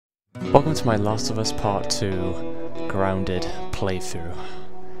Welcome to my Last of Us Part 2 Grounded playthrough.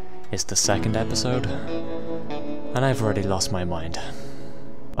 It's the second episode, and I've already lost my mind.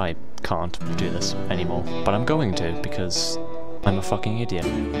 I can't do this anymore, but I'm going to because I'm a fucking idiot.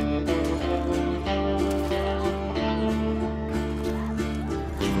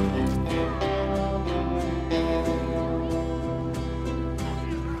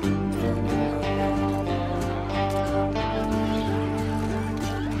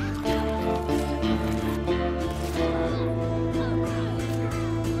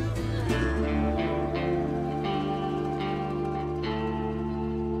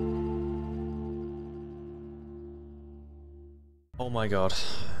 Oh my god.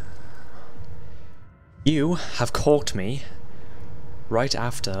 You have caught me right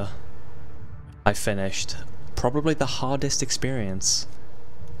after I finished probably the hardest experience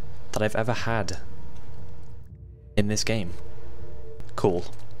that I've ever had in this game. Cool.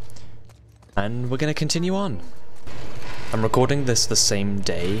 And we're gonna continue on. I'm recording this the same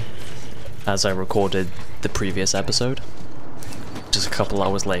day as I recorded the previous episode, just a couple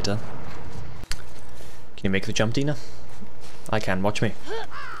hours later. Can you make the jump, Dina? I can, watch me.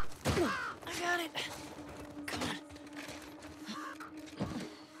 I got it. Come on.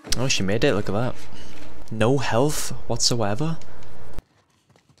 Oh, she made it, look at that. No health whatsoever.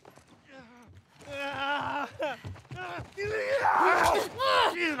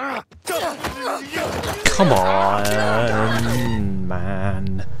 Come on,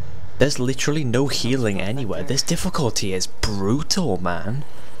 man. There's literally no healing anywhere. This difficulty is brutal, man.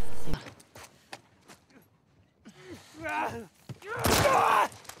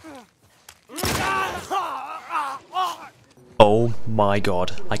 Oh my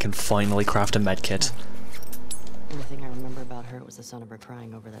god, I can finally craft a medkit. The only thing I remember about her was the sound of her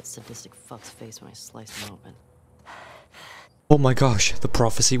crying over that sadistic fuck's face when I sliced him open. Oh my gosh, the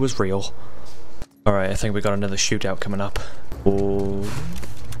prophecy was real. Alright, I think we got another shootout coming up. Oh.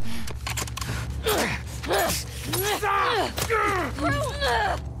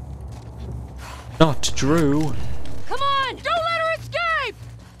 Not Drew. Come on! Don't let her escape!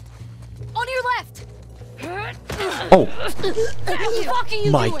 On your left! Oh! What are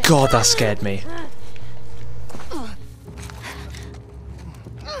you My doing? god, that scared me.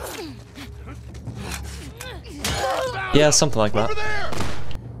 Yeah, something like that.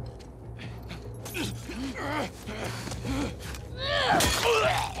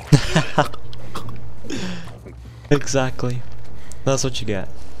 Exactly. That's what you get.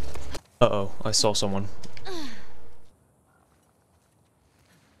 Uh-oh, I saw someone.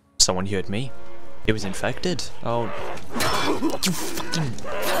 Someone heard me. It was infected. Oh. You fucking...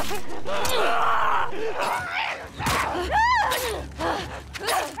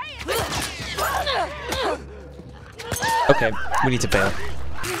 Okay, we need to bail.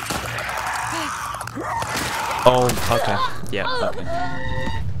 Oh, okay. Yeah, okay.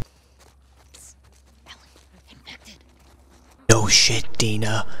 No shit,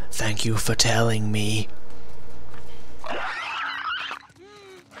 Dina. Thank you for telling me.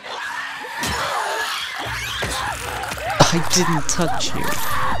 I didn't touch you.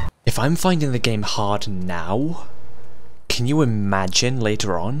 If I'm finding the game hard now, can you imagine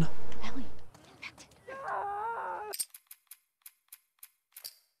later on?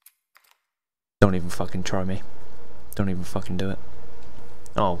 Don't even fucking try me. Don't even fucking do it.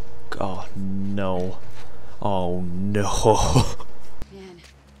 Oh, god, no. Oh, no. Man, I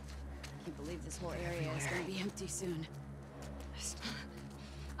can't believe this whole area is gonna be empty soon.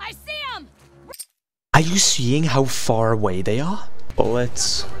 I see him! Are you seeing how far away they are?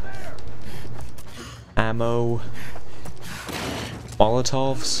 Bullets. Ammo.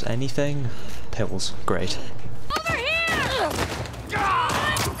 Molotovs. Anything? Pills. Great. Over here!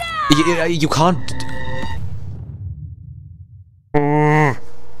 You can't...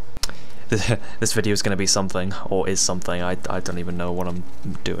 This video is going to be something, or is something. I don't even know what I'm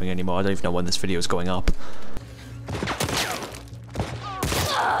doing anymore. I don't even know when this video is going up.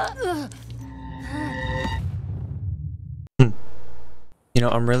 You know,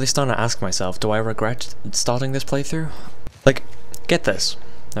 I'm really starting to ask myself, do I regret starting this playthrough? Like, get this.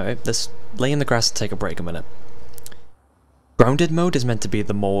 Alright, let's lay in the grass and take a break a minute. Grounded mode is meant to be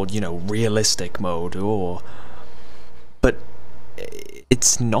the more, you know, realistic mode, or... But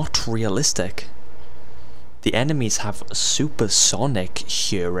it's not realistic. The enemies have supersonic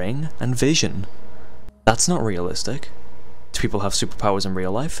hearing and vision. That's not realistic. Do people have superpowers in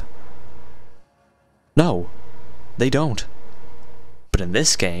real life? No, they don't. But in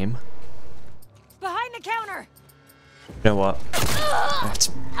this game... Behind the counter! You know what?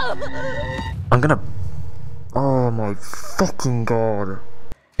 I'm gonna... Oh my fucking god.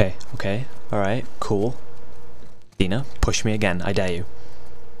 Okay, Okay, alright, cool. Dina, push me again, I dare you.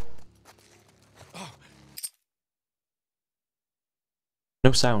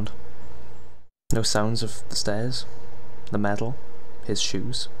 No sound. No sounds of the stairs, the metal, his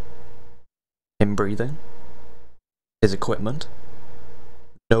shoes, him breathing, his equipment.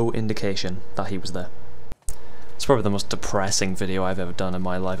 No indication that he was there. It's probably the most depressing video I've ever done in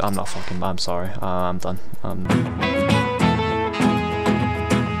my life. I'm sorry. I'm done.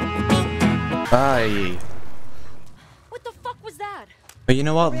 Aye. What the fuck was that? But you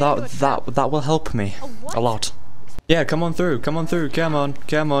know what? That will help me a lot. Yeah, come on through, come on,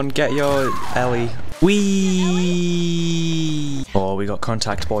 get your Ellie. Whee! Oh, we got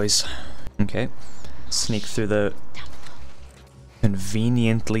contact, boys. Okay, sneak through the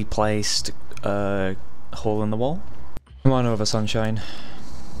conveniently placed hole in the wall. Come on over, sunshine.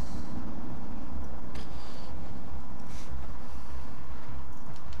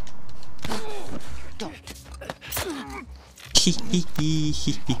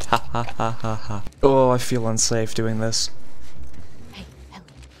 Oh, I feel unsafe doing this. Hey, Ellie,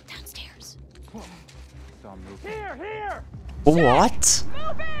 downstairs. Here! What?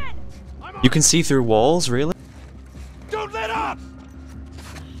 You can see through walls, really? Don't let up!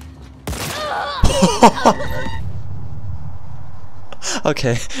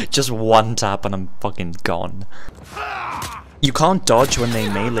 Okay, just one tap and I'm fucking gone. You can't dodge when they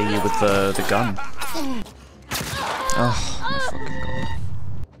melee you with the gun. Oh my fucking god.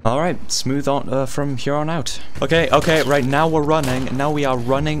 Alright, smooth on from here on out. Okay, right now we're running. Now we are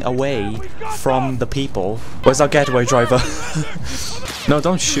running away from the people. Where's our getaway driver? No,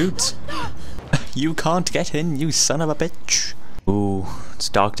 don't shoot. You can't get in, you son of a bitch. Ooh, it's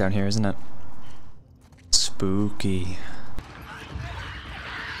dark down here, isn't it? Spooky.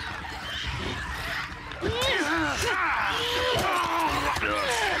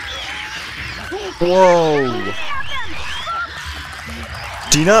 Whoa!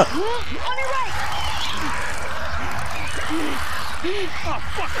 Dina!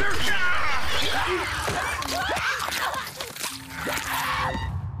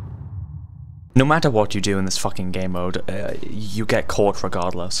 No matter what you do in this fucking game mode, you get caught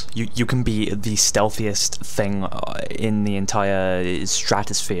regardless. You can be the stealthiest thing in the entire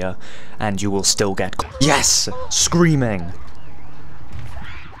stratosphere, and you will still get caught. Yes! Screaming!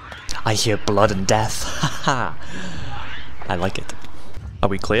 I hear blood and death. Haha. I like it. Are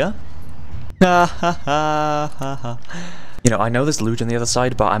we clear? Ha ha ha ha. You know, I know there's loot on the other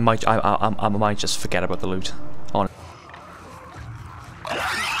side, but I might just forget about the loot. On.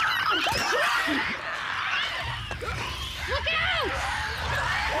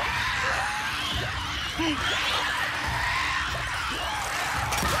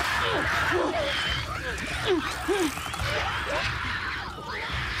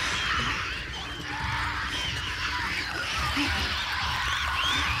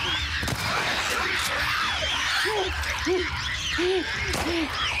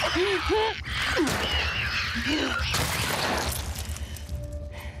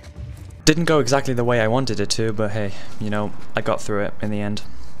 Didn't go exactly the way I wanted it to, but hey, you know, I got through it in the end.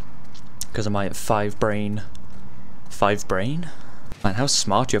 Because of my 5 brain. 5 brain? Man, how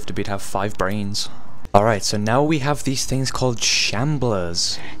smart you have to be to have 5 brains. Alright, so now we have these things called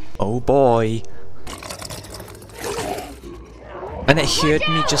shamblers. Oh boy. And it hurt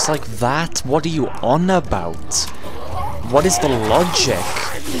me just like that? What are you on about? What is the logic?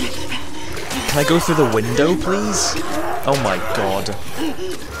 Can I go through the window, please? Oh my god.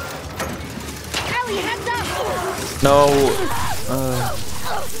 Ellie, heads up! No.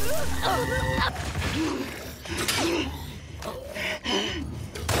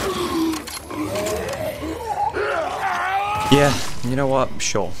 Yeah, you know what?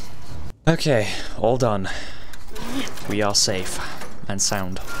 Sure. Okay, all done. We are safe and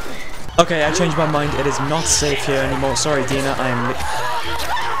sound. Okay, I changed my mind. It is not safe here anymore. Sorry, Dina. I am.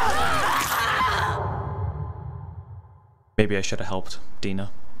 Maybe I should have helped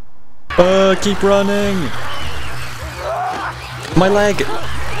Dina. Keep running! My leg!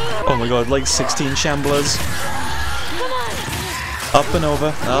 Oh my god, like 16 shamblers. Up and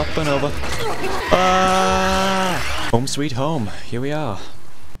over, up and over. Home sweet home, here we are.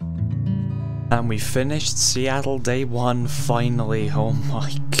 And we finished Seattle day 1 finally. Oh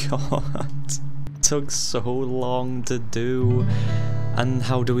my god. It took so long to do. And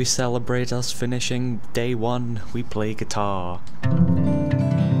how do we celebrate us finishing day 1? We play guitar.